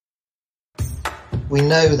We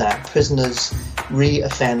know that prisoners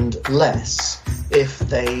re-offend less if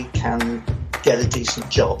they can get a decent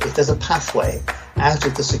job, if there's a pathway out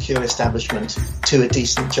of the secure establishment to a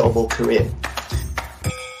decent job or career.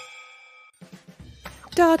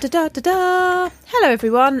 Da da da da da! Hello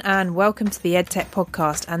everyone and welcome to the EdTech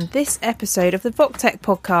podcast and this episode of the VocTech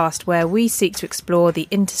podcast where we seek to explore the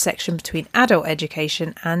intersection between adult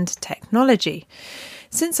education and technology.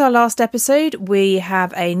 Since our last episode, we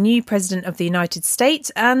have a new president of the United States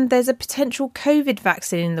and there's a potential COVID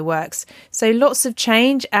vaccine in the works. So lots of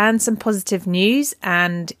change and some positive news,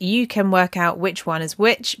 and you can work out which one is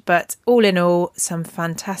which, but all in all, some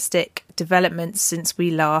fantastic developments since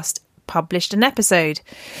we last published an episode.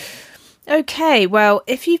 Okay, well,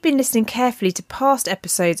 if you've been listening carefully to past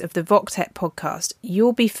episodes of the VocTech podcast,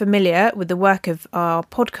 you'll be familiar with the work of our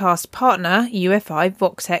podcast partner, UFI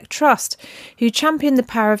VocTech Trust, who champion the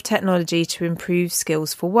power of technology to improve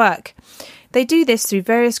skills for work. They do this through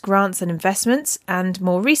various grants and investments, and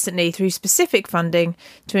more recently through specific funding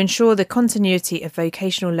to ensure the continuity of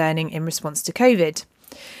vocational learning in response to COVID.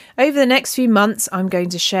 Over the next few months, I'm going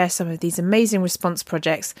to share some of these amazing response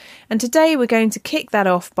projects, and today we're going to kick that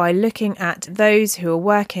off by looking at those who are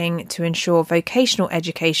working to ensure vocational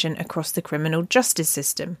education across the criminal justice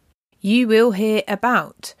system. You will hear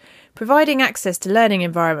about providing access to learning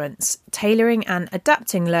environments, tailoring and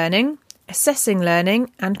adapting learning, assessing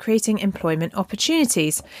learning, and creating employment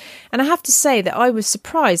opportunities. And I have to say that I was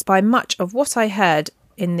surprised by much of what I heard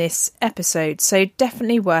in this episode, so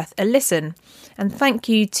definitely worth a listen. And thank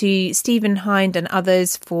you to Stephen Hind and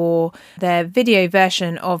others for their video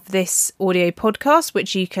version of this audio podcast,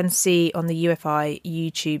 which you can see on the UFI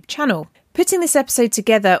YouTube channel. Putting this episode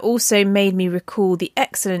together also made me recall the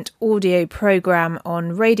excellent audio programme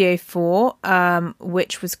on Radio 4,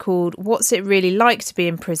 which was called What's It Really Like to Be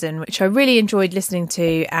in Prison, which I really enjoyed listening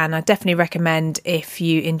to, and I definitely recommend if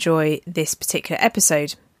you enjoy this particular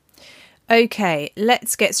episode. Okay,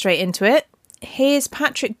 let's get straight into it. Here's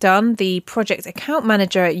Patrick Dunn, the Project Account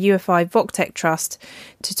Manager at UFI VocTech Trust,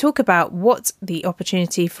 to talk about what the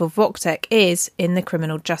opportunity for VocTech is in the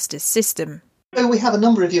criminal justice system. So we have a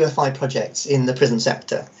number of UFI projects in the prison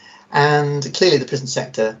sector, and clearly the prison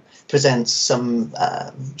sector presents some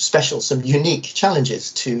some unique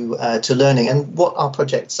challenges to learning. And what our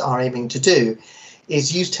projects are aiming to do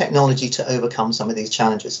is use technology to overcome some of these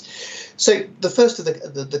challenges. So the first of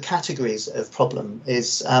the categories of problem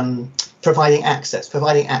is providing access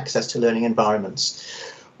to learning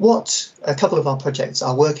environments. What a couple of our projects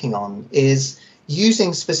are working on is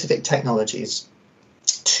using specific technologies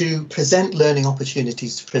to present learning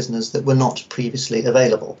opportunities to prisoners that were not previously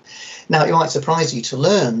available. Now, it might surprise you to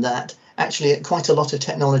learn that actually quite a lot of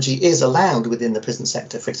technology is allowed within the prison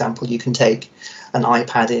sector. For example, you can take an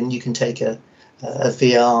iPad in, you can take a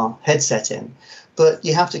VR headset in, but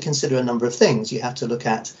you have to consider a number of things. You have to look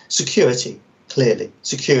at security, clearly,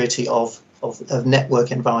 security of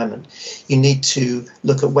network environment. You need to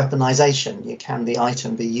look at weaponization. Can the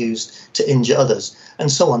item be used to injure others,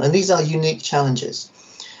 and so on? And these are unique challenges.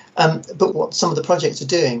 But what some of the projects are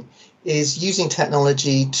doing is using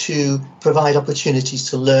technology to provide opportunities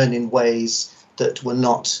to learn in ways that were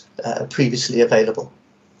not previously available.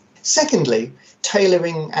 Secondly,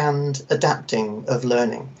 tailoring and adapting of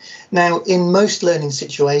learning. Now, in most learning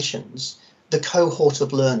situations, the cohort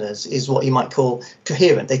of learners is what you might call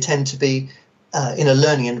coherent. They tend to be in a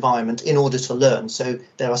learning environment in order to learn. So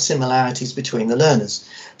there are similarities between the learners.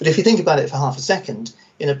 But if you think about it for half a second,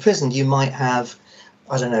 in a prison, you might have,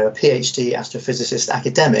 a PhD astrophysicist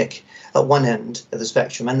academic at one end of the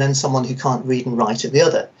spectrum, and then someone who can't read and write at the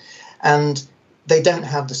other. And they don't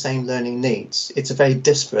have the same learning needs. It's a very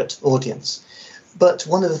disparate audience. But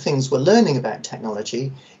one of the things we're learning about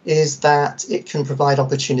technology is that it can provide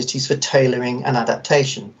opportunities for tailoring and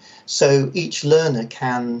adaptation. So each learner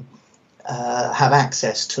can have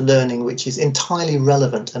access to learning which is entirely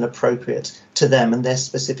relevant and appropriate to them and their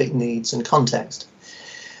specific needs and context.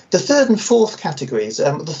 The third and fourth categories,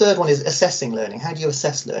 the third one is assessing learning. How do you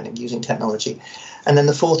assess learning using technology? And then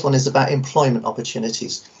the fourth one is about employment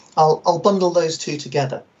opportunities. I'll bundle those two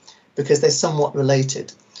together because they're somewhat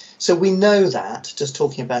related. So we know that, just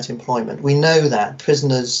talking about employment, we know that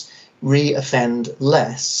prisoners re-offend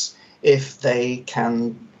less if they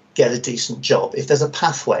can get a decent job, if there's a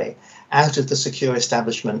pathway out of the secure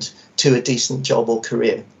establishment to a decent job or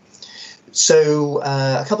career. So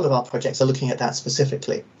a couple of our projects are looking at that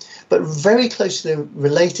specifically. But very closely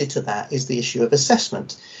related to that is the issue of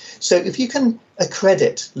assessment. So if you can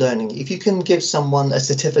accredit learning, if you can give someone a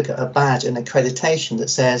certificate, a badge, an accreditation that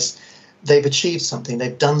says they've achieved something,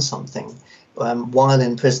 they've done something while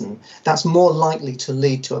in prison, that's more likely to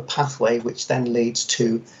lead to a pathway which then leads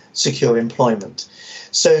to secure employment.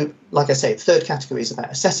 So, like I say, the third category is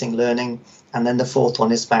about assessing learning, and then the fourth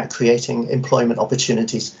one is about creating employment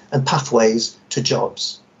opportunities and pathways to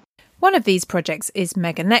jobs. One of these projects is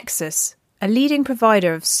MegaNexus, a leading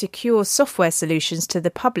provider of secure software solutions to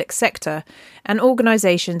the public sector and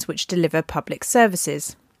organisations which deliver public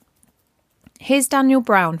services. Here's Daniel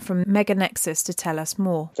Brown from MegaNexus to tell us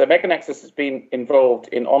more. So MegaNexus has been involved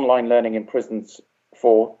in online learning in prisons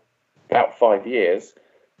for about 5 years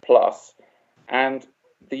plus, and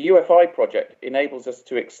the UFI project enables us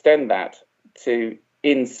to extend that to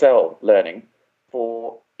in-cell learning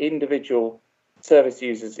for individual service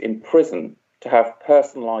users in prison to have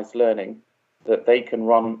personalised learning that they can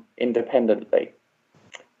run independently.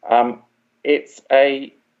 It's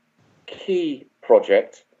a key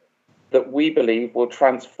project that we believe will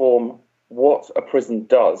transform what a prison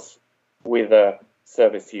does with a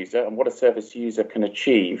service user and what a service user can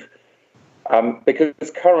achieve.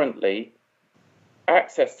 Because currently,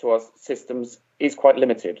 access to our systems is quite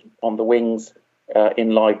limited on the wings,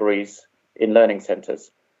 in libraries, in learning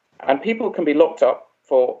centres. And people can be locked up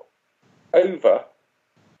for over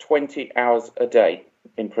 20 hours a day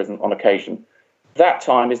in prison on occasion. That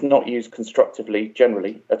time is not used constructively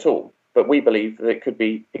generally at all. But we believe that it could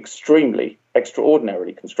be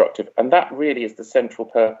extraordinarily constructive. And that really is the central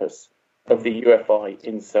purpose of the UFI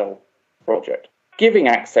in-cell project. Giving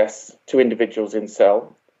access to individuals in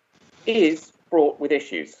cell is fraught with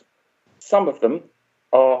issues. Some of them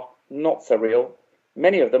are not so real.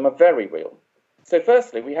 Many of them are very real. So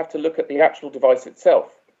firstly, we have to look at the actual device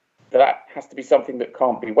itself. That has to be something that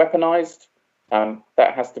can't be weaponized.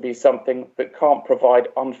 That has to be something that can't provide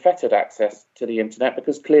unfettered access to the internet,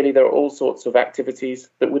 because clearly there are all sorts of activities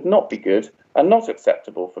that would not be good and not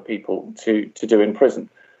acceptable for people to do in prison.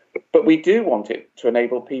 But we do want it to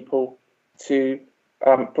enable people to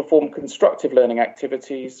perform constructive learning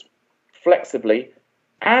activities flexibly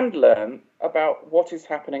and learn about what is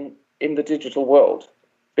happening in the digital world.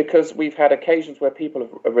 Because we've had occasions where people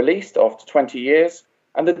are released after 20 years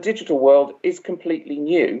and the digital world is completely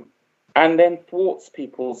new, and then thwarts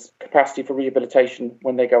people's capacity for rehabilitation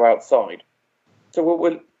when they go outside. So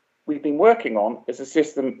what we've been working on is a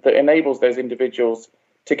system that enables those individuals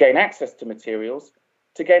to gain access to materials,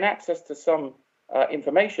 to gain access to some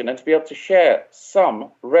information, and to be able to share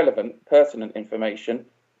some relevant, pertinent information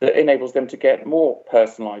that enables them to get more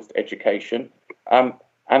personalised education,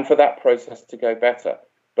 and for that process to go better.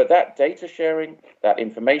 But that data sharing, that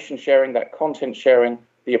information sharing, that content sharing,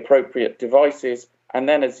 the appropriate devices, and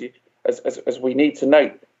then as we need to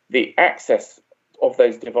note, the access of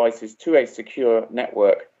those devices to a secure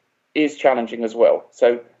network is challenging as well.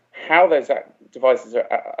 So how those devices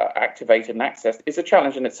are activated and accessed is a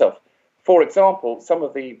challenge in itself. For example, some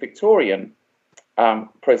of the Victorian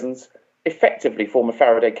prisons effectively form a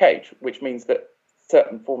Faraday cage, which means that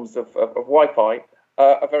certain forms of Wi-Fi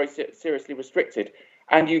are very seriously restricted.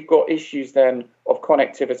 And you've got issues then of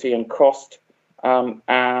connectivity and cost, and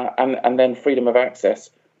then freedom of access,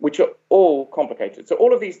 which are all complicated. So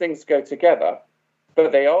all of these things go together,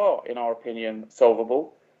 but they are, in our opinion,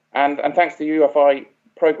 solvable. And thanks to the UFI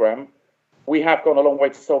programme, we have gone a long way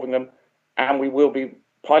to solving them, and we will be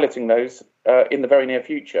piloting those in the very near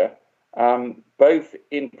future, both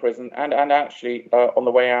in prison and actually on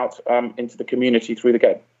the way out into the community through the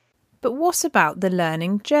gate. But what about the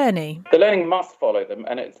learning journey? The learning must follow them,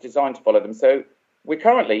 and it's designed to follow them. So we're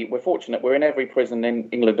fortunate, we're in every prison in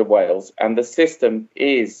England and Wales, and the system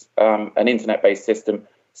is an internet-based system.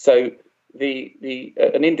 So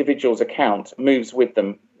an individual's account moves with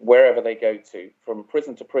them wherever they go from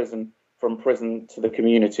prison, from prison to the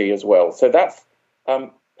community as well. So that's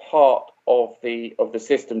part of the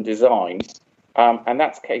system design, and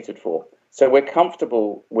that's catered for. So we're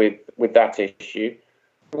comfortable with that issue.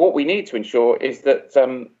 What we need to ensure is that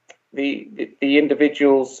the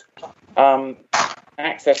individuals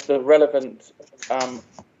access the relevant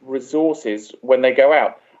resources when they go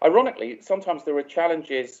out. Ironically, sometimes there are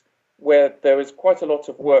challenges where there is quite a lot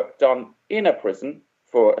of work done in a prison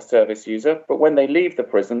for a service user, but when they leave the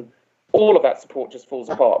prison, all of that support just falls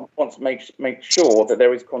apart. We want to make sure that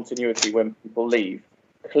there is continuity when people leave.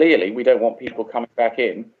 Clearly, we don't want people coming back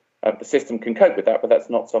in. The system can cope with that, but that's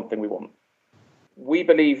not something we want. We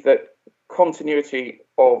believe that continuity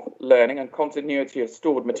of learning and continuity of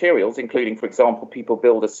stored materials, including, for example, people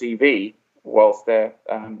build a CV whilst they're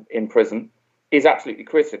in prison, is absolutely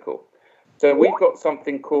critical. So we've got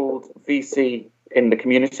something called VC in the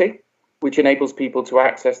community, which enables people to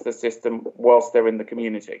access the system whilst they're in the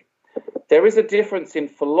community. There is a difference in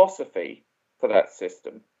philosophy for that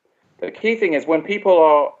system. The key thing is when people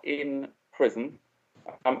are in prison,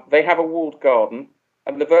 they have a walled garden,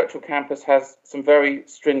 and the virtual campus has some very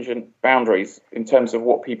stringent boundaries in terms of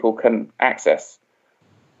what people can access.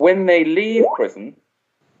 When they leave prison,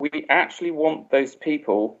 we actually want those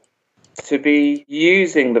people to be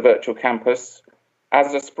using the virtual campus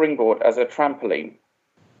as a springboard, as a trampoline.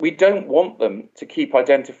 We don't want them to keep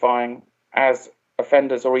identifying as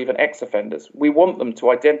offenders or even ex-offenders. We want them to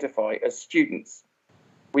identify as students.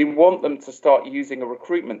 We want them to start using a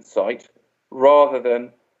recruitment site rather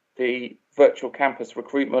than the virtual campus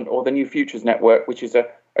recruitment or the New Futures Network, which is a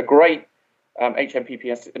great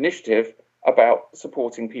HMPPS initiative about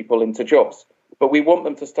supporting people into jobs. But we want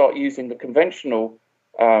them to start using the conventional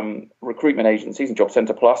recruitment agencies and Job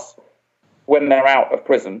Centre Plus when they're out of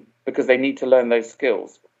prison, because they need to learn those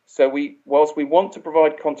skills. So whilst we want to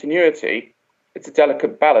provide continuity, it's a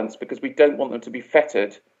delicate balance because we don't want them to be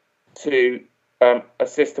fettered to a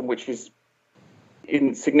system which is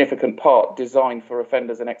in significant part designed for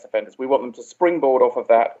offenders and ex-offenders. We want them to springboard off of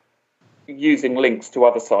that using links to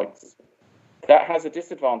other sites. That has a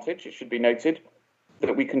disadvantage, it should be noted,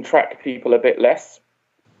 that we can track people a bit less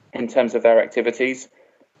in terms of their activities,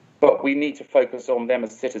 but we need to focus on them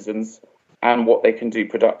as citizens and what they can do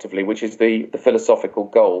productively, which is the philosophical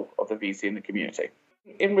goal of the VC in the community.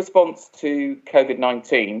 In response to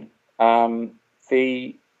COVID-19,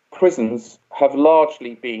 the prisons have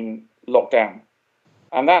largely been locked down,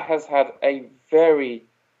 and that has had a very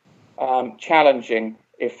challenging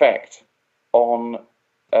effect on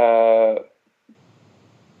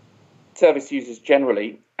service users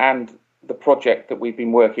generally and the project that we've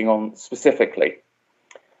been working on specifically.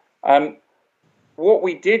 What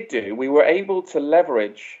we did do, we were able to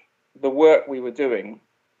leverage the work we were doing,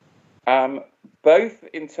 both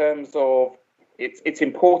in terms of its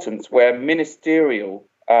importance, where ministerial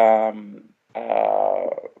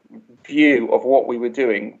view of what we were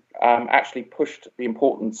doing actually pushed the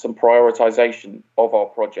importance and prioritization of our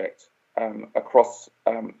project across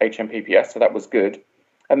HMPPS, so that was good.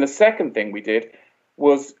 And the second thing we did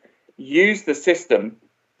was use the system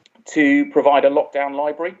to provide a lockdown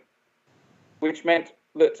library, which meant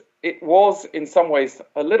that it was in some ways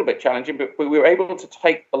a little bit challenging, but we were able to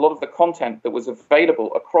take a lot of the content that was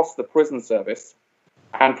available across the prison service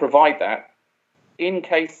and provide that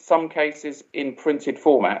some cases in printed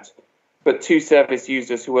format, but to service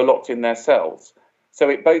users who were locked in their cells. So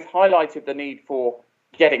it both highlighted the need for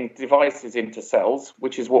getting devices into cells,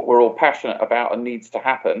 which is what we're all passionate about and needs to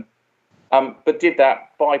happen, but did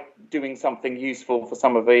that by doing something useful for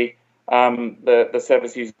some of the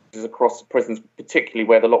service users across prisons, particularly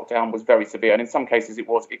where the lockdown was very severe. And in some cases, it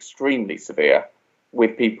was extremely severe,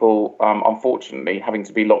 with people, unfortunately, having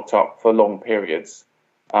to be locked up for long periods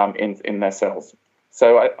in their cells.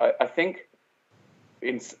 So I think,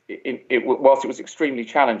 whilst it was extremely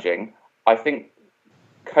challenging, I think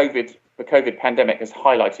the COVID pandemic has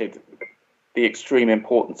highlighted the extreme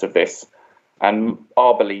importance of this. And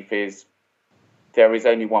our belief is there is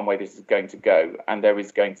only one way this is going to go, and there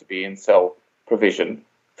is going to be in-cell provision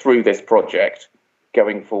through this project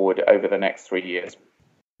going forward over the next 3 years.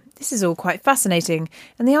 This is all quite fascinating,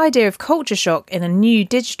 and the idea of culture shock in a new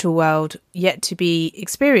digital world yet to be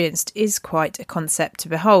experienced is quite a concept to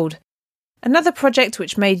behold. Another project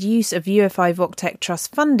which made use of UFI VocTech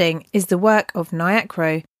Trust funding is the work of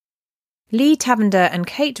NIACRO. Lee Tavender and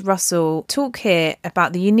Kate Russell talk here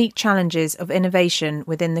about the unique challenges of innovation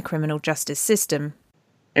within the criminal justice system.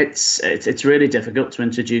 It's really difficult to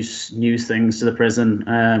introduce new things to the prison,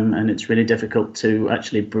 and it's really difficult to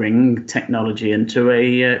actually bring technology into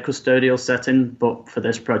a custodial setting. But for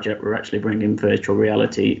this project, we're actually bringing virtual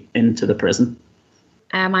reality into the prison.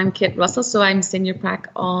 I'm Kate Russell, so I'm Senior Prac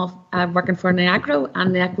of working for NIACRO,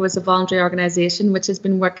 and NIACRO is a voluntary organisation which has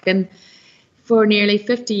been working for nearly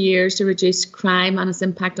 50 years to reduce crime and its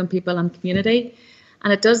impact on people and community.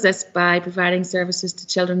 And it does this by providing services to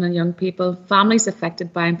children and young people, families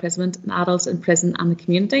affected by imprisonment, and adults in prison and the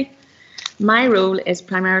community. My role is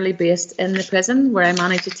primarily based in the prison, where I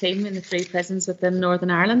manage a team in the 3 prisons within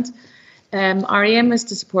Northern Ireland. Our aim is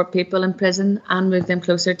to support people in prison and move them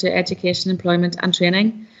closer to education, employment and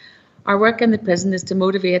training. Our work in the prison is to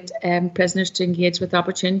motivate prisoners to engage with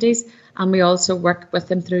opportunities, and we also work with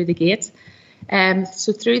them through the gate.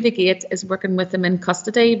 So through the gate is working with them in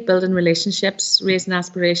custody, building relationships, raising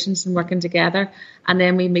aspirations and working together. And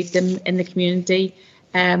then we meet them in the community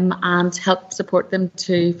and help support them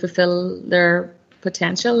to fulfil their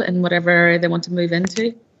potential in whatever area they want to move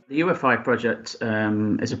into. The UFI project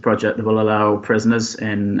is a project that will allow prisoners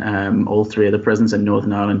in all 3 of the prisons in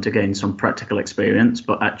Northern Ireland to gain some practical experience,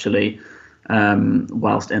 but actually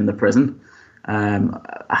whilst in the prison.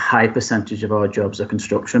 A high percentage of our jobs are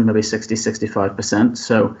construction, maybe 60-65%.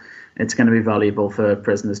 So it's going to be valuable for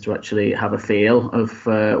prisoners to actually have a feel of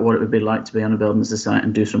what it would be like to be on a building site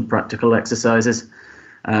and do some practical exercises.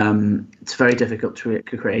 It's very difficult to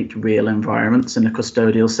create real environments in a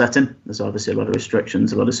custodial setting. There's obviously a lot of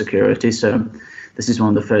restrictions, a lot of security. So this is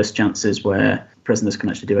one of the first chances where prisoners can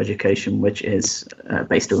actually do education, which is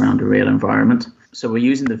based around a real environment. So we're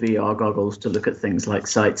using the VR goggles to look at things like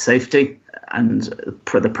site safety and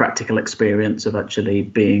the practical experience of actually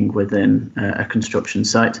being within a construction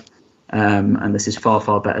site. And this is far,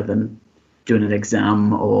 far better than doing an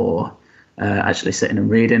exam or actually sitting and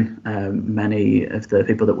reading. Many of the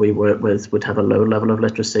people that we work with would have a low level of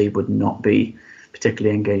literacy, would not be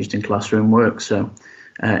particularly engaged in classroom work. So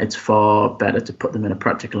it's far better to put them in a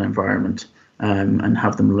practical environment and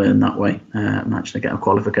have them learn that way and actually get a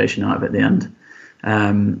qualification out of it at the end.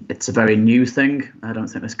 It's a very new thing. I don't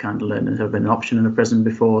think this kind of learning has ever been an option in a prison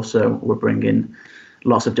before. So we're bringing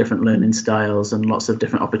lots of different learning styles and lots of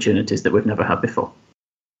different opportunities that we've never had before.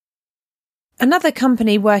 Another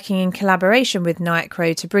company working in collaboration with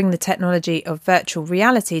NIACRO to bring the technology of virtual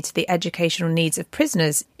reality to the educational needs of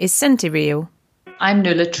prisoners is Centurial. I'm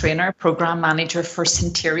Nuala Traynor, Programme Manager for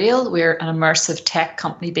Centurial. We're an immersive tech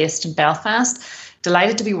company based in Belfast.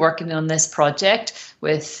 Delighted to be working on this project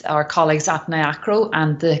with our colleagues at NIACRO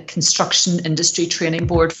and the Construction Industry Training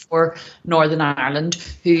Board for Northern Ireland,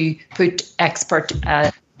 who put expert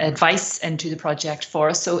advice into the project for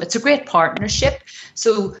us. So it's a great partnership.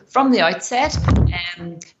 So from the outset,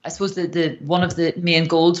 I suppose the one of the main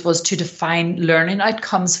goals was to define learning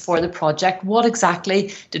outcomes for the project. What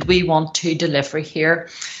exactly did we want to deliver here?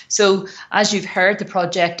 So as you've heard, the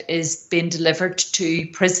project is being delivered to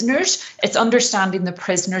prisoners. It's understanding the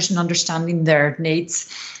prisoners and understanding their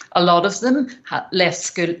needs. A lot of them left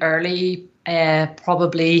school early,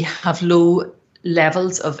 probably have low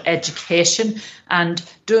levels of education and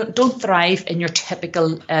don't thrive in your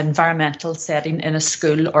typical environmental setting in a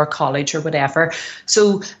school or college or whatever.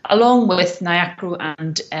 So along with NIACRO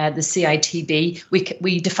and the CITB,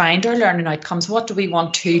 we defined our learning outcomes. What do we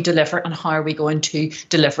want to deliver and how are we going to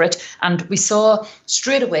deliver it? And we saw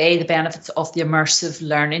straight away the benefits of the immersive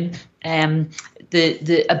learning,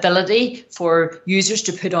 the ability for users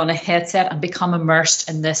to put on a headset and become immersed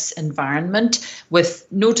in this environment with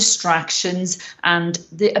no distractions, and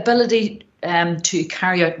the ability to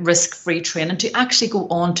carry out risk-free training, to actually go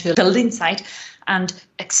on to a building site and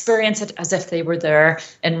experience it as if they were there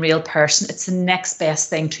in real person. It's the next best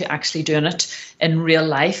thing to actually doing it in real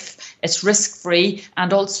life. It's risk-free,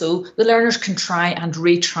 and also the learners can try and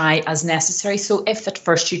retry as necessary. So if at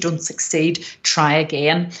first you don't succeed, try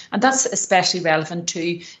again. And that's especially relevant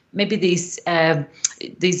to maybe these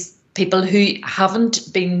people who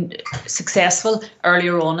haven't been successful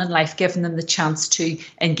earlier on in life, giving them the chance to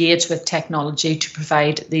engage with technology to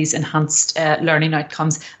provide these enhanced learning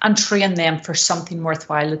outcomes and train them for something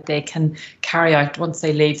worthwhile that they can carry out once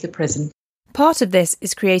they leave the prison. Part of this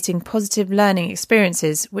is creating positive learning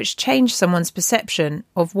experiences which change someone's perception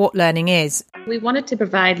of what learning is. We wanted to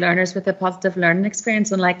provide learners with a positive learning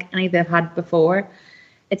experience unlike any they've had before.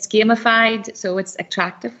 It's gamified, so it's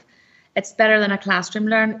attractive. It's better than a classroom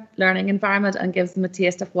learning environment and gives them a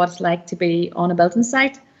taste of what it's like to be on a building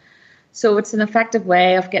site. So it's an effective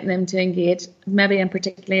way of getting them to engage, maybe in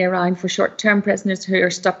particularly around for short-term prisoners who are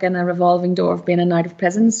stuck in a revolving door of being in and out of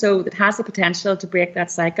prison. So it has the potential to break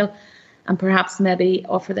that cycle and perhaps maybe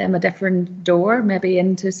offer them a different door, maybe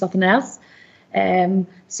into something else.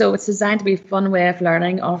 So it's designed to be a fun way of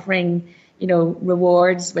learning, offering,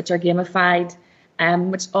 rewards which are gamified,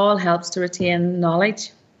 which all helps to retain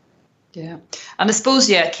knowledge. Yeah. And I suppose,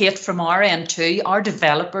 Kate, from our end too, our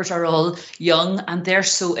developers are all young and they're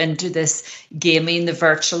so into this gaming, the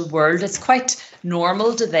virtual world. It's quite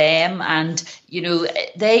normal to them, and,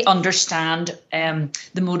 they understand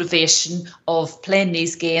the motivation of playing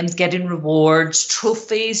these games, getting rewards,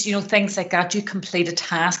 trophies, things like that. You complete a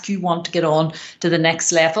task, you want to get on to the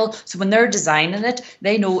next level. So when they're designing it,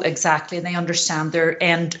 they know exactly, and they understand their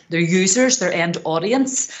users, their end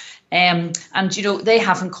audience. And they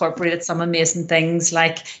have incorporated some amazing things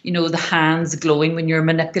like, the hands glowing when you're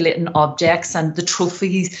manipulating objects and the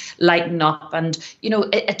trophies lighting up. And,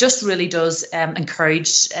 it just really does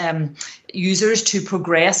encourage users to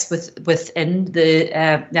progress within the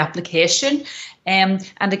application. And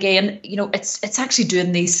again, it's actually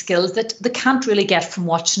doing these skills that they can't really get from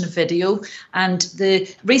watching a video. And the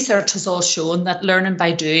research has all shown that learning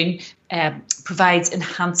by doing provides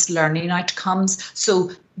enhanced learning outcomes.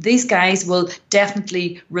 So these guys will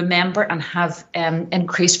definitely remember and have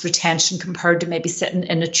increased retention compared to maybe sitting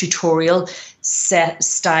in a tutorial set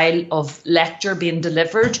style of lecture being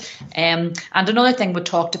delivered. And another thing we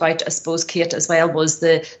talked about, I suppose, Kate, as well, was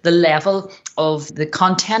the level of the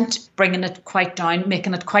content, bringing it quite down,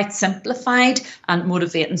 making it quite simplified and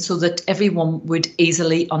motivating so that everyone would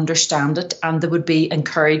easily understand it and they would be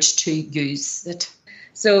encouraged to use it.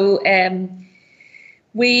 So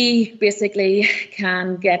we basically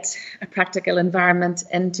can get a practical environment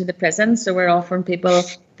into the prison. So we're offering people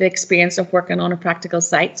the experience of working on a practical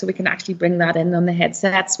site, so we can actually bring that in on the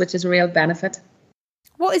headsets, which is a real benefit.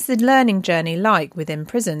 What is the learning journey like within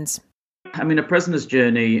prisons? I mean, a prisoner's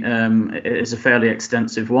journey is a fairly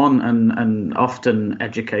extensive one, and often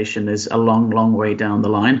education is a long, long way down the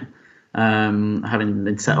line. Having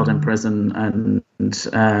been settled in prison and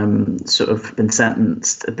sort of been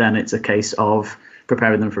sentenced, then it's a case of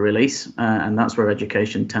preparing them for release, and that's where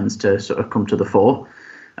education tends to sort of come to the fore.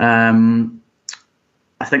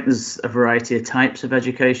 I think there's a variety of types of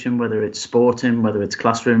education, whether it's sporting, whether it's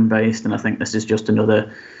classroom based, and I think this is just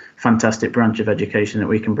another fantastic branch of education that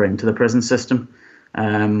we can bring to the prison system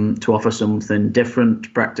to offer something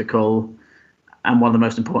different, practical, and one of the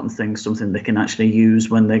most important things, something they can actually use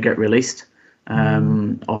when they get released.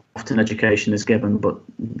 Often education is given, but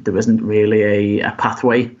there isn't really a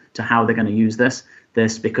pathway to how they're going to use this.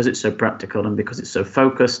 This, because it's so practical and because it's so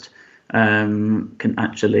focused, can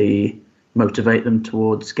actually motivate them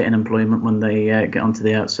towards getting employment when they get onto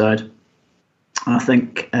the outside. And I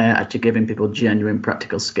think actually giving people genuine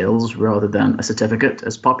practical skills rather than a certificate,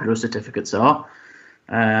 as popular as certificates are,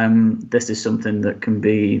 this is something that can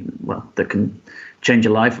be, that can change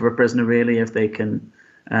the life of a prisoner really, if they can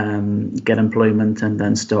get employment and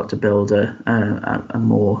then start to build a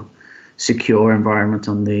more secure environment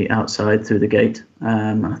on the outside through the gate.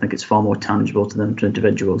 I think it's far more tangible to them, to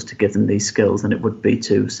individuals, to give them these skills than it would be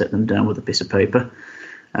to sit them down with a piece of paper.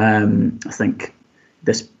 I think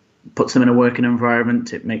this puts them in a working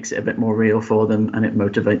environment, it makes it a bit more real for them, and it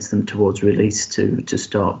motivates them towards release to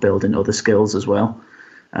start building other skills as well.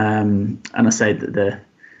 And I say that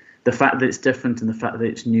the fact that it's different and the fact that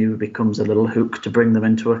it's new becomes a little hook to bring them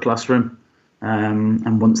into a classroom.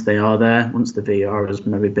 And once they are there, once the VR has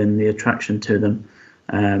maybe been the attraction to them,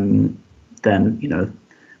 then,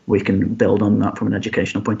 we can build on that from an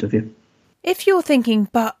educational point of view. If you're thinking,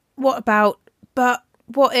 but what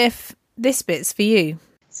if this bit's for you?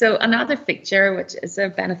 So another feature, which is a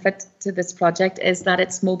benefit to this project, is that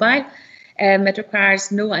it's mobile. It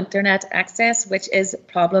requires no internet access, which is a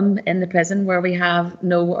problem in the prison where we have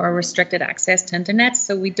no or restricted access to internet.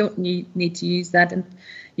 So we don't need to use that and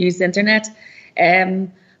use the internet.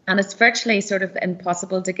 And it's virtually sort of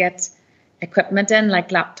impossible to get equipment in, like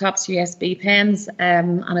laptops, USB pens,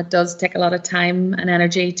 and it does take a lot of time and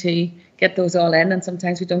energy to get those all in, and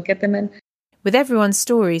sometimes we don't get them in. With everyone's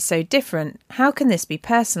story so different, how can this be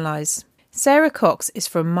personalised? Sarah Cox is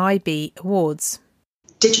from MyBee Awards.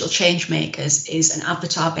 Digital Changemakers is an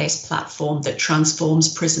avatar-based platform that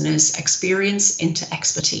transforms prisoners' experience into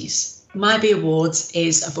expertise. MyBee Awards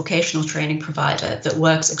is a vocational training provider that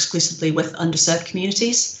works exclusively with underserved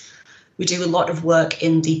communities. We do a lot of work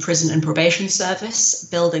in the prison and probation service,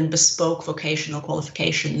 building bespoke vocational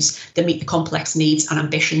qualifications that meet the complex needs and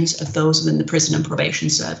ambitions of those within the prison and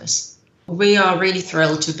probation service. We are really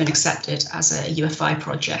thrilled to have been accepted as a UFI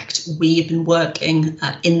project. We've been working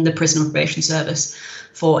in the prison and probation service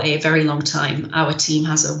for a very long time. Our team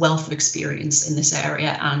has a wealth of experience in this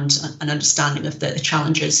area and an understanding of the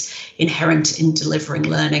challenges inherent in delivering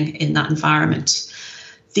learning in that environment.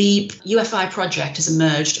 The UFI project has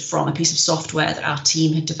emerged from a piece of software that our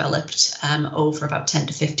team had developed over about 10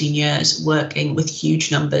 to 15 years, working with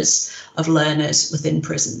huge numbers of learners within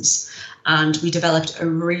prisons. And we developed a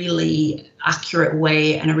really accurate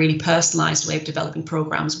way and a really personalised way of developing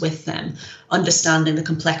programmes with them, understanding the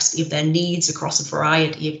complexity of their needs across a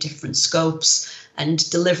variety of different scopes and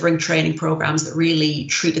delivering training programmes that really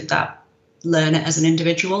treated that learner as an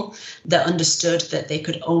individual, that understood that they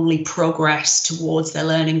could only progress towards their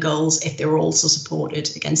learning goals if they were also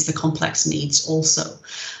supported against the complex needs also.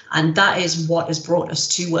 And that is what has brought us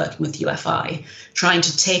to working with UFI, trying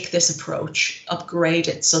to take this approach, upgrade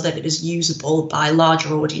it so that it is usable by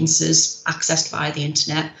larger audiences, accessed via the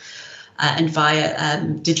internet and via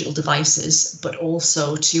digital devices, but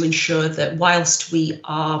also to ensure that whilst we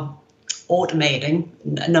are automating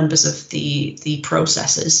numbers of the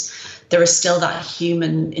processes, there is still that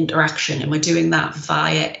human interaction, and we're doing that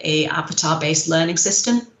via a avatar-based learning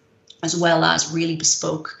system, as well as really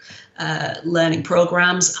bespoke learning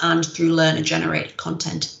programs and through learner-generated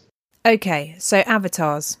content. Okay, so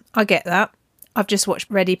avatars. I get that. I've just watched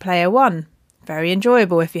Ready Player One. Very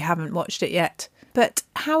enjoyable if you haven't watched it yet. But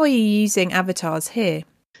how are you using avatars here?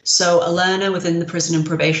 So a learner within the prison and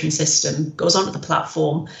probation system goes onto the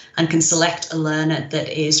platform and can select a learner that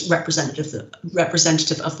is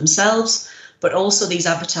representative of themselves, but also these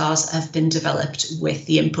avatars have been developed with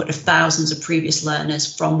the input of thousands of previous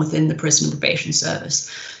learners from within the prison and probation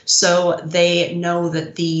service. So they know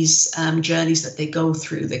that these journeys that they go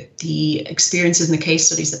through, the experiences and the case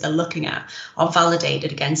studies that they're looking at are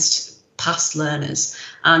validated against past learners,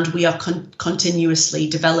 and we are continuously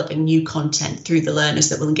developing new content through the learners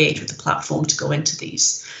that will engage with the platform to go into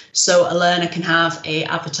these. So a learner can have an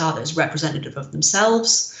avatar that is representative of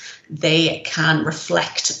themselves. They can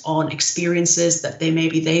reflect on experiences that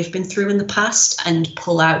they've been through in the past and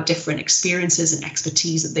pull out different experiences and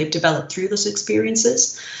expertise that they've developed through those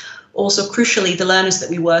experiences. Also, crucially, the learners that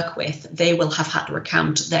we work with, they will have had to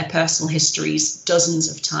recount their personal histories dozens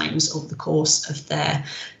of times over the course of their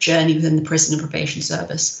journey within the prison and probation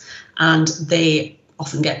service. And they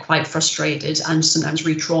often get quite frustrated and sometimes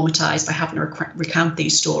re-traumatized by having to recount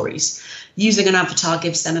these stories. Using an avatar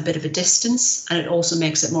gives them a bit of a distance, and it also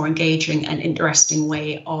makes it more engaging and interesting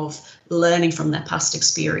way of learning from their past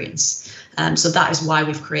experience. So that is why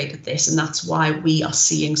we've created this, and that's why we are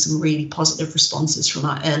seeing some really positive responses from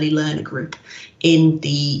our early learner group in the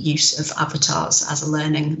use of avatars as a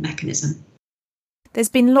learning mechanism. There's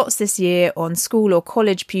been lots this year on school or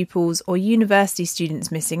college pupils or university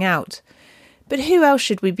students missing out. But who else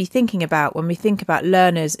should we be thinking about when we think about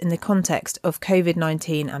learners in the context of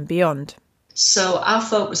COVID-19 and beyond? So our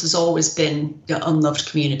focus has always been unloved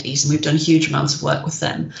communities, and we've done huge amounts of work with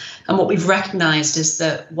them. And what we've recognised is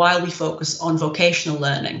that while we focus on vocational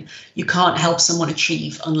learning, you can't help someone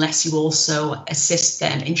achieve unless you also assist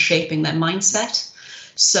them in shaping their mindset.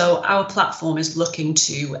 So our platform is looking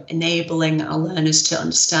to enabling our learners to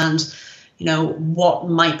understand what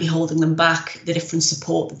might be holding them back, the different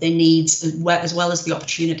support that they need, as well as the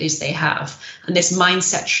opportunities they have. And this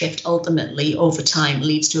mindset shift ultimately over time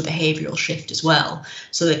leads to a behavioural shift as well.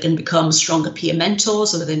 So they can become stronger peer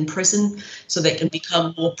mentors within prison, so they can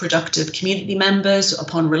become more productive community members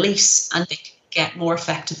upon release, and they can get more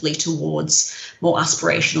effectively towards more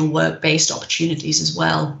aspirational work-based opportunities as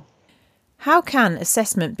well. How can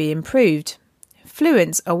assessment be improved?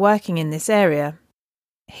 Fluence are working in this area.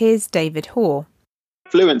 Here's David Hoare.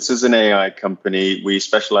 Fluence is an AI company. We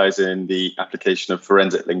specialize in the application of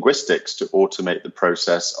forensic linguistics to automate the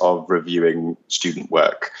process of reviewing student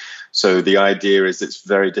work. So the idea is it's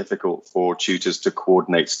very difficult for tutors to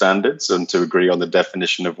coordinate standards and to agree on the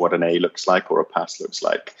definition of what an A looks like or a pass looks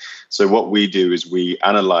like. So what we do is we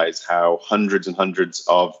analyze how hundreds and hundreds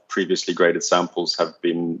of previously graded samples have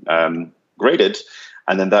been graded,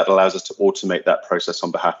 and then that allows us to automate that process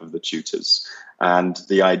on behalf of the tutors. And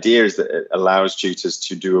the idea is that it allows tutors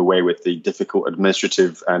to do away with the difficult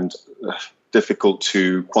administrative and difficult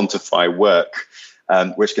to quantify work,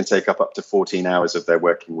 which can take up to 14 hours of their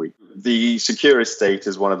working week. The secure estate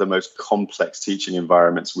is one of the most complex teaching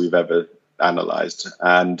environments we've ever analyzed.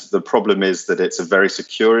 And the problem is that it's a very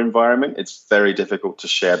secure environment. It's very difficult to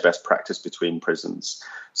share best practice between prisons.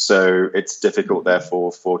 So it's difficult,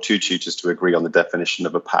 therefore, for two tutors to agree on the definition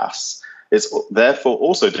of a pass. It's therefore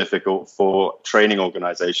also difficult for training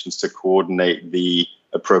organizations to coordinate the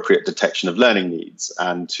appropriate detection of learning needs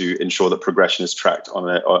and to ensure that progression is tracked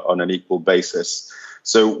on an equal basis.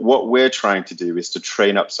 So what we're trying to do is to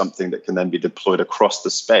train up something that can then be deployed across the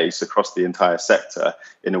space, across the entire sector,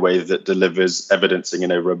 in a way that delivers evidencing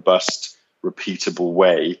in a robust, repeatable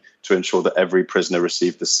way to ensure that every prisoner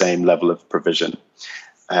receives the same level of provision.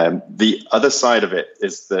 The other side of it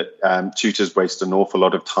is that tutors waste an awful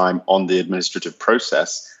lot of time on the administrative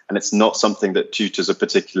process, and it's not something that tutors are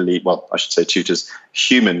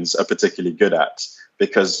humans are particularly good at,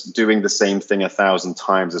 because doing the same thing 1,000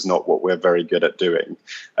 times is not what we're very good at doing.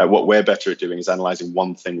 What we're better at doing is analyzing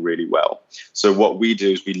one thing really well. So what we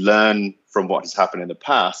do is we learn from what has happened in the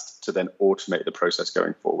past to then automate the process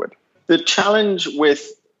going forward. The challenge with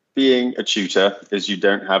being a tutor is you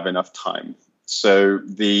don't have enough time. So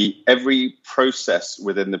every process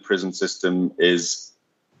within the prison system is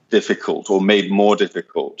difficult or made more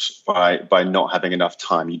difficult by not having enough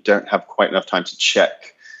time. You don't have quite enough time to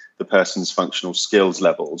check the person's functional skills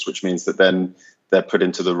levels, which means that then they're put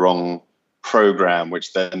into the wrong program,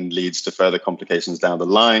 which then leads to further complications down the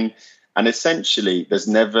line. And essentially, there's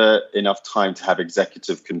never enough time to have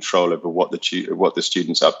executive control over what the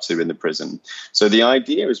student's up to in the prison. So the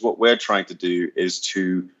idea is what we're trying to do is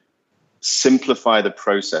to simplify the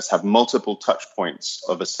process, have multiple touch points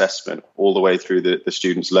of assessment all the way through the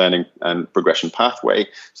student's learning and progression pathway,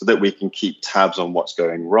 so that we can keep tabs on what's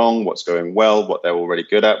going wrong, what's going well, what they're already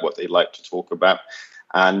good at, what they like to talk about,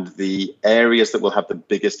 and the areas that will have the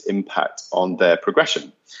biggest impact on their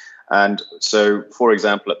progression. And so, for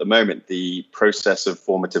example, at the moment, the process of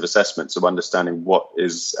formative assessments, of understanding what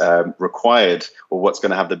is required or what's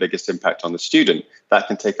going to have the biggest impact on the student, that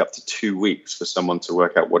can take up to 2 weeks for someone to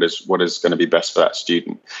work out what is going to be best for that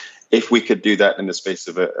student. If we could do that in the space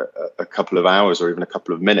of a couple of hours or even a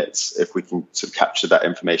couple of minutes, if we can sort of capture that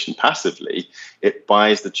information passively, it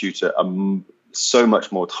buys the tutor so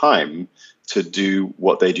much more time to do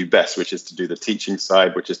what they do best, which is to do the teaching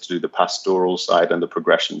side, which is to do the pastoral side and the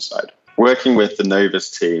progression side. Working with the Novus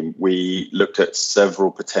team, we looked at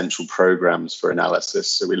several potential programs for analysis.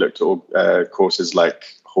 So we looked at courses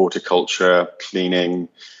like horticulture, cleaning,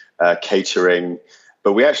 catering,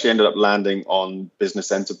 but we actually ended up landing on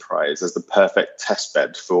business enterprise as the perfect test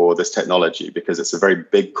bed for this technology, because it's a very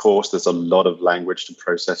big course. There's a lot of language to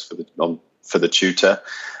process for the tutor.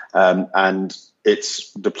 And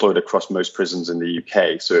it's deployed across most prisons in the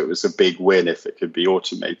UK. So it was a big win if it could be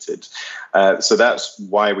automated. So that's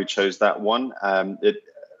why we chose that one.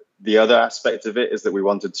 The other aspect of it is that we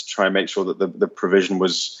wanted to try and make sure that the provision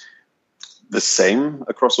was the same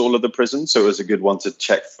across all of the prisons. So it was a good one to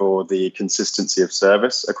check for the consistency of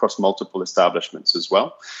service across multiple establishments as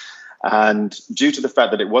well. And due to the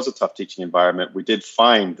fact that it was a tough teaching environment, we did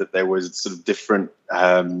find that there was sort of different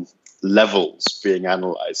levels being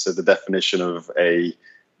analysed. So the definition of a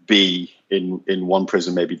B in one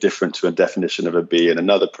prison may be different to a definition of a B in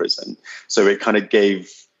another prison. So it kind of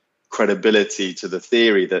gave credibility to the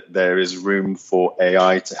theory that there is room for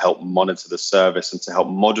AI to help monitor the service and to help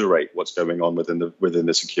moderate what's going on within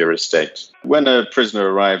the secure estate. When a prisoner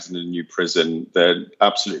arrives in a new prison, they're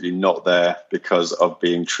absolutely not there because of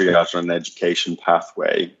being triaged on an education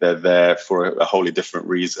pathway. They're there for a wholly different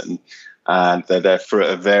reason. And they're there for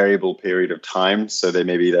a variable period of time. So they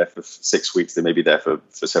may be there for 6 weeks, they may be there for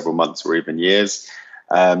several months or even years.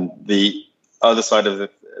 The other side of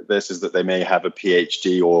this is that they may have a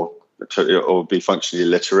PhD or be functionally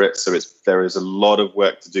illiterate. So there is a lot of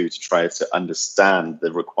work to do to try to understand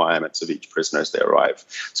the requirements of each prisoner as they arrive.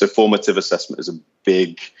 So formative assessment is a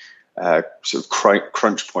big sort of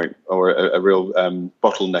crunch point or a real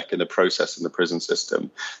bottleneck in the process in the prison system.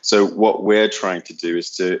 So what we're trying to do is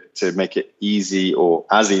to make it easy, or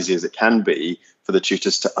as easy as it can be, for the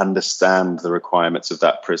tutors to understand the requirements of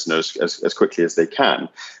that prisoner as quickly as they can.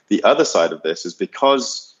 The other side of this is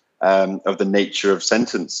because of the nature of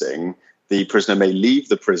sentencing, the prisoner may leave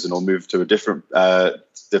the prison or move to a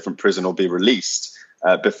different prison or be released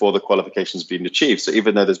before the qualifications have been achieved. So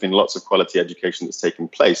even though there's been lots of quality education that's taken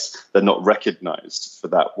place, they're not recognized for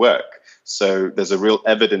that work. So there's a real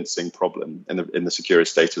evidencing problem in the secure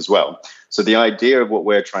estate as well. So the idea of what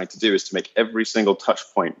we're trying to do is to make every single touch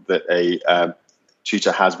point that a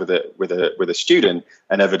tutor has with a student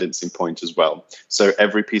an evidencing point as well. So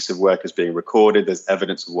every piece of work is being recorded. There's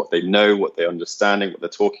evidence of what they know, what they're understanding, what they're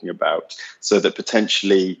talking about, so that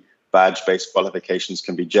potentially badge-based qualifications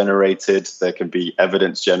can be generated. There can be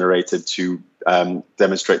evidence generated to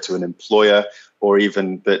demonstrate to an employer, or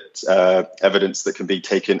even that evidence that can be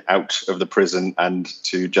taken out of the prison and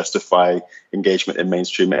to justify engagement in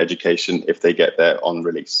mainstream education if they get there on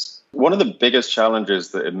release. One of the biggest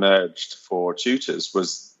challenges that emerged for tutors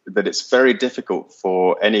was that it's very difficult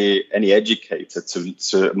for any educator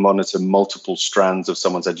to monitor multiple strands of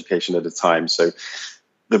someone's education at a time. So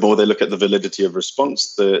the more they look at the validity of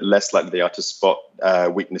response, the less likely they are to spot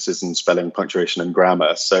weaknesses in spelling, punctuation, and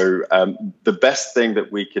grammar. So the best thing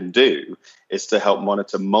that we can do is to help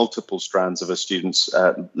monitor multiple strands of a student's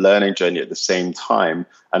learning journey at the same time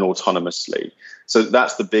and autonomously. So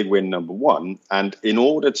that's the big win, number one. And in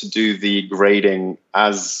order to do the grading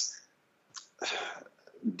as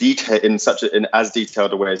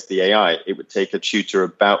detailed a way as the AI, it would take a tutor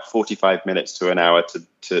about 45 minutes to an hour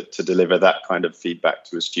to deliver that kind of feedback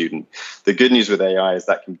to a student. The good news with AI is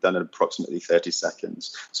that can be done in approximately 30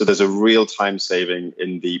 seconds. So there's a real time saving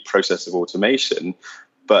in the process of automation.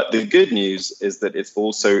 But the good news is that it's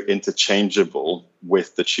also interchangeable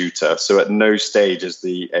with the tutor. So at no stage is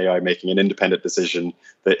the AI making an independent decision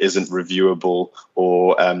that isn't reviewable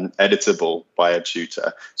or editable by a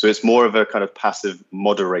tutor. So it's more of a kind of passive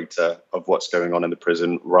moderator of what's going on in the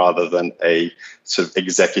prison rather than a sort of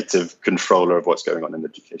executive controller of what's going on in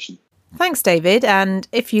education. Thanks, David. And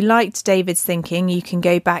if you liked David's thinking, you can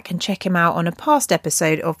go back and check him out on a past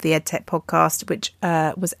episode of the EdTech podcast, which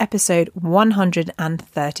was episode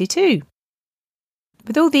 132.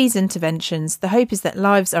 With all these interventions, the hope is that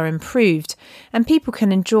lives are improved and people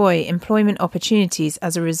can enjoy employment opportunities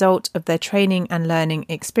as a result of their training and learning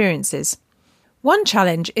experiences. One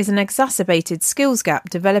challenge is an exacerbated skills gap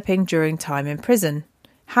developing during time in prison.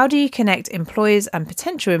 How do you connect employers and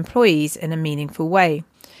potential employees in a meaningful way?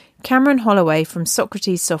 Cameron Holloway from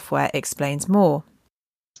Socrates Software explains more.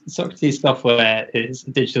 Socrates Software is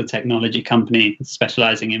a digital technology company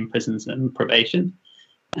specializing in prisons and probation.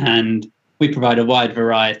 And we provide a wide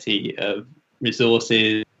variety of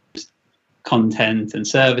resources, content and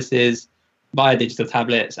services via digital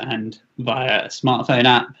tablets and via a smartphone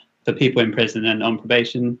app for people in prison and on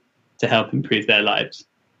probation to help improve their lives.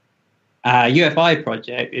 Our UFI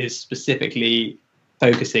project is specifically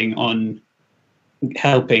focusing on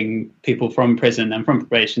helping people from prison and from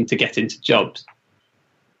probation to get into jobs.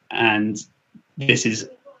 And this is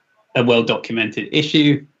a well-documented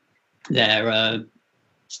issue. There are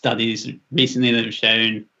studies recently that have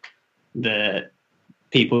shown that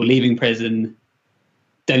people leaving prison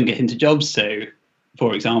don't get into jobs. So,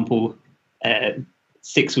 for example,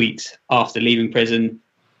 6 weeks after leaving prison,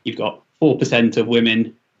 you've got 4% of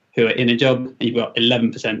women who are in a job, and you've got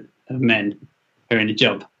 11% of men who are in a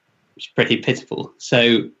job, which is pretty pitiful.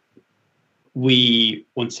 So we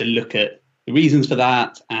want to look at the reasons for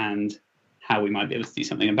that and how we might be able to do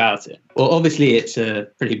something about it. Well, obviously, it's a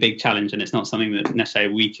pretty big challenge, and it's not something that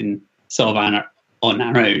necessarily we can solve on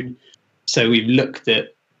our own. So we've looked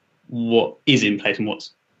at what is in place and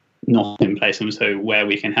what's not in place, and so where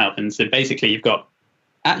we can help. And so basically, you've got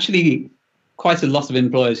actually quite a lot of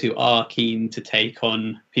employers who are keen to take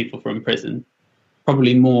on people from prison,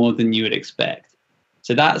 probably more than you would expect.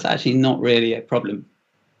 So that's actually not really a problem.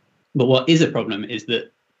 But what is a problem is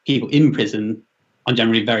that people in prison are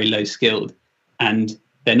generally very low skilled, and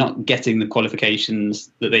they're not getting the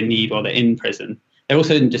qualifications that they need while they're in prison. They're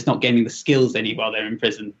also just not gaining the skills they need while they're in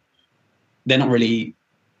prison. They're not really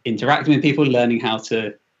interacting with people, learning how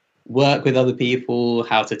to work with other people,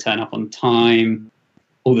 how to turn up on time,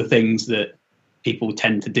 all the things that people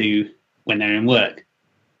tend to do when they're in work.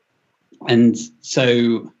 And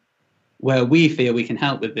so where we feel we can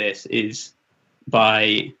help with this is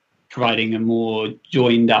by providing a more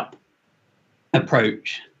joined up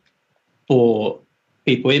approach for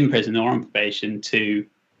people in prison or on probation to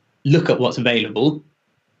look at what's available,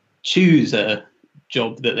 choose a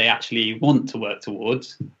job that they actually want to work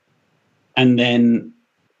towards, and then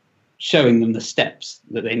showing them the steps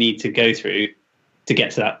that they need to go through to get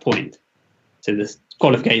to that point. So the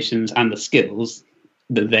qualifications and the skills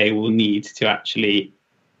that they will need to actually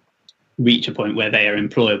reach a point where they are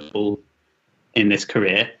employable in this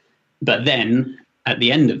career. But then at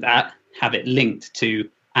the end of that, have it linked to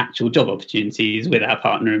actual job opportunities with our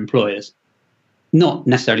partner employers. Not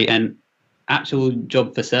necessarily an actual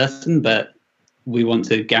job for certain, but we want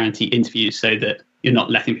to guarantee interviews so that you're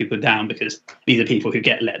not letting people down, because these are people who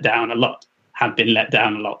get let down a lot, have been let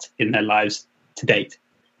down a lot in their lives to date.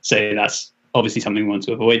 So that's obviously something we want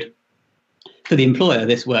to avoid. For the employer,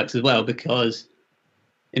 this works as well, because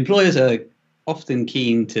employers are often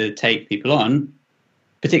keen to take people on,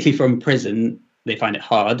 particularly from prison. They find it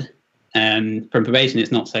hard. From probation,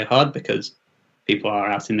 it's not so hard because people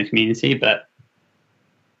are out in the community. But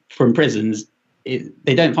from prisons,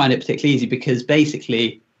 they don't find it particularly easy, because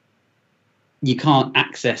basically you can't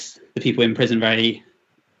access the people in prison very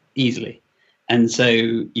easily. And so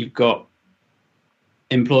you've got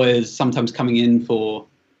employers sometimes coming in for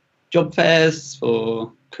job fairs,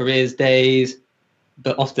 for careers days,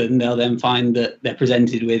 but often they'll then find that they're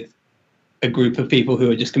presented with a group of people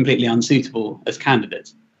who are just completely unsuitable as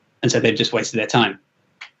candidates. And so they've just wasted their time.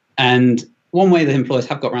 And one way that employers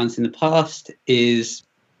have got around this in the past is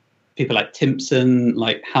people like Timpson,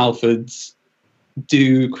 like Halfords,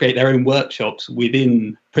 do create their own workshops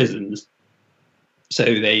within prisons. So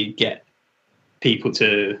they get people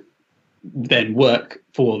to then work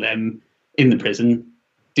for them in the prison,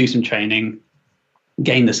 do some training,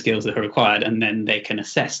 gain the skills that are required, and then they can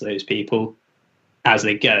assess those people as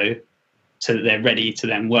they go so that they're ready to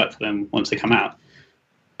then work for them once they come out.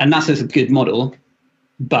 And that's just a good model,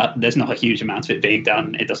 but there's not a huge amount of it being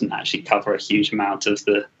done. It doesn't actually cover a huge amount of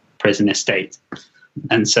the prison estate.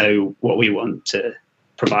 And so what we want to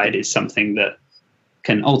provide is something that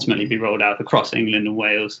can ultimately be rolled out across England and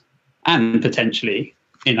Wales, and potentially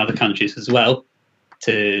in other countries as well,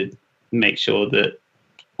 to make sure that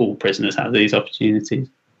all prisoners have these opportunities.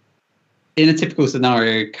 In a typical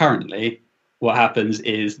scenario currently, what happens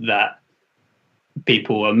is that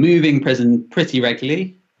people are moving prison pretty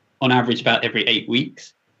regularly, on average about every 8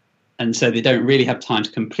 weeks. And so they don't really have time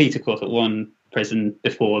to complete a course at one prison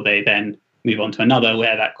before they then move on to another,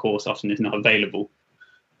 where that course often is not available.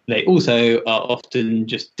 They also are often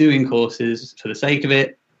just doing courses for the sake of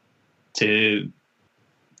it, to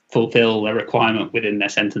fulfill a requirement within their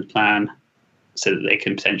sentence plan so that they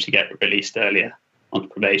can potentially get released earlier onto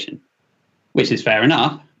probation. which is fair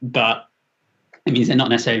enough, but it means they're not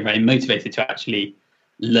necessarily very motivated to actually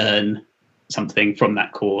learn something from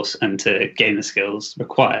that course and to gain the skills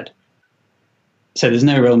required. So there's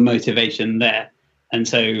no real motivation there. And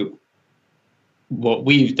so what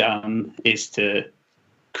we've done is to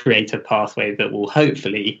create a pathway that will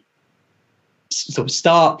hopefully sort of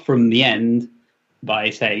start from the end by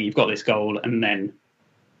saying you've got this goal, and then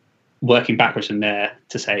working backwards from there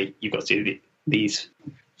to say you've got to do these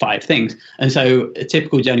 5 things. And so a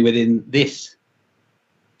typical journey within this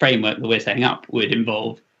framework that we're setting up would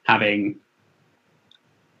involve having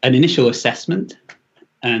an initial assessment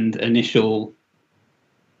and initial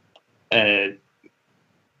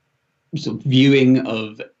sort of viewing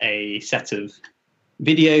of a set of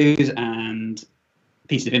videos and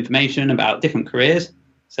pieces of information about different careers.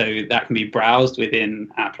 So that can be browsed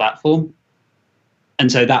within our platform.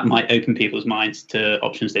 And so that might open people's minds to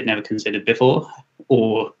options they'd never considered before,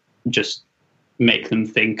 or just make them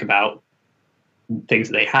think about things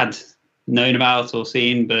that they had known about or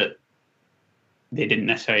seen, but they didn't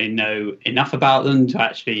necessarily know enough about them to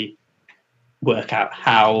actually work out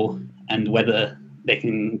how and whether they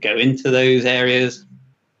can go into those areas.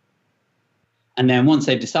 And then once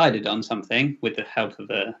they've decided on something, with the help of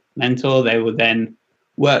a mentor, they will then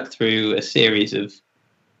work through a series of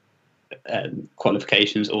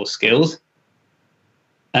qualifications or skills.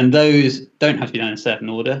 And those don't have to be done in a certain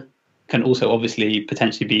order, can also obviously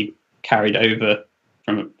potentially be carried over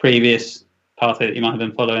from a previous pathway that you might have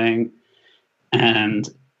been following. And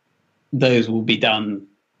those will be done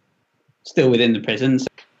still within the prisons.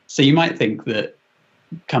 So you might think that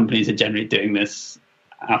companies are generally doing this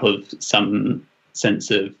out of some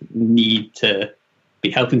sense of need to be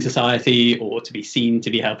helping society or to be seen to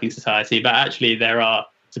be helping society, but actually there are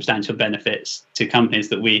substantial benefits to companies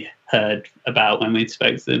that we heard about when we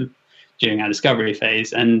spoke to them during our discovery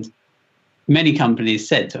phase. And many companies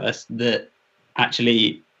said to us that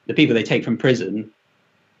actually the people they take from prison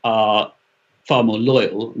are far more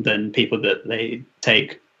loyal than people that they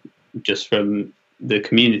take just from the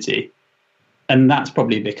community. And that's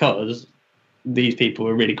probably because these people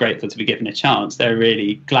are really grateful to be given a chance. They're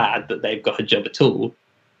really glad that they've got a job at all.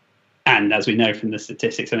 And as we know from the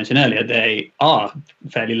statistics I mentioned earlier, they are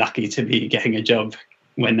fairly lucky to be getting a job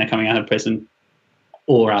when they're coming out of prison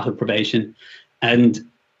or out of probation. And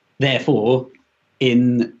therefore,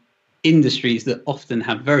 in industries that often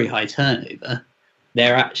have very high turnover,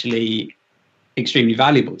 they're actually extremely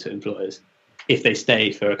valuable to employers if they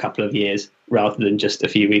stay for a couple of years rather than just a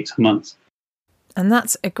few weeks or months. And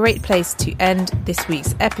that's a great place to end this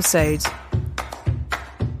week's episode.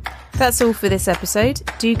 That's all for this episode.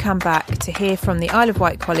 Do come back to hear from the Isle of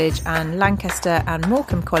Wight College and Lancaster and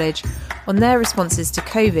Morecambe College on their responses to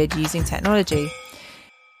COVID using technology.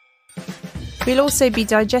 We'll also be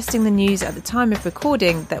digesting the news at the time of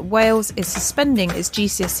recording that Wales is suspending its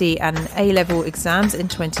GCSE and A-level exams in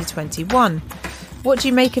 2021. What do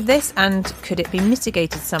you make of this, and could it be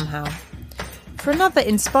mitigated somehow? For another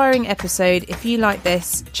inspiring episode, if you like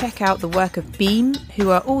this, check out the work of Beam, who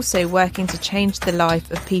are also working to change the life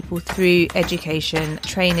of people through education,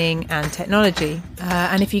 training and technology.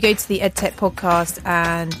 And if you go to the EdTech podcast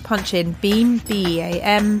and punch in Beam,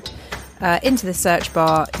 B-E-A-M, into the search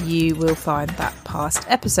bar, you will find that past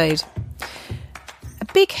episode. A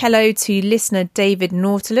big hello to listener David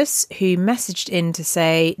Nautilus, who messaged in to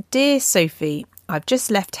say, "Dear Sophie, I've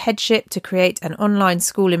just left Headship to create an online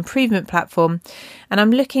school improvement platform, and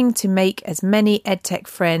I'm looking to make as many EdTech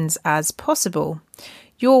friends as possible.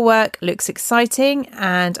 Your work looks exciting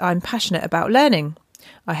and I'm passionate about learning.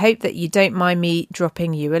 I hope that you don't mind me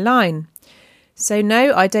dropping you a line." So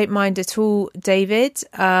no, I don't mind at all, David.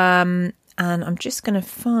 And I'm just going to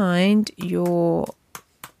find your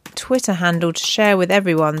Twitter handle to share with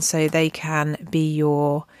everyone so they can be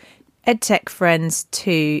your EdTech friends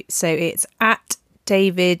too. So it's at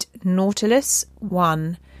David Nautilus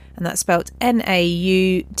 1, and that's spelled Nautilus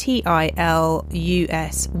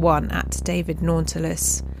 1, at David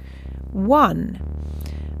Nautilus 1.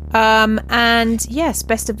 And yes,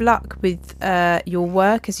 best of luck with your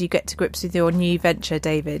work as you get to grips with your new venture,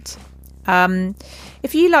 David.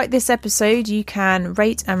 If you like this episode, you can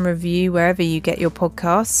rate and review wherever you get your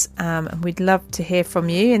podcasts, and we'd love to hear from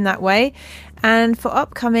you in that way. And for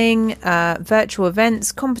upcoming virtual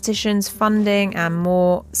events, competitions, funding and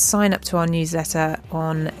more, sign up to our newsletter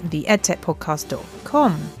on the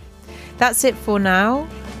edtechpodcast.com. That's it for now.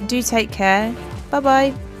 Do take care.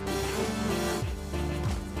 Bye-bye.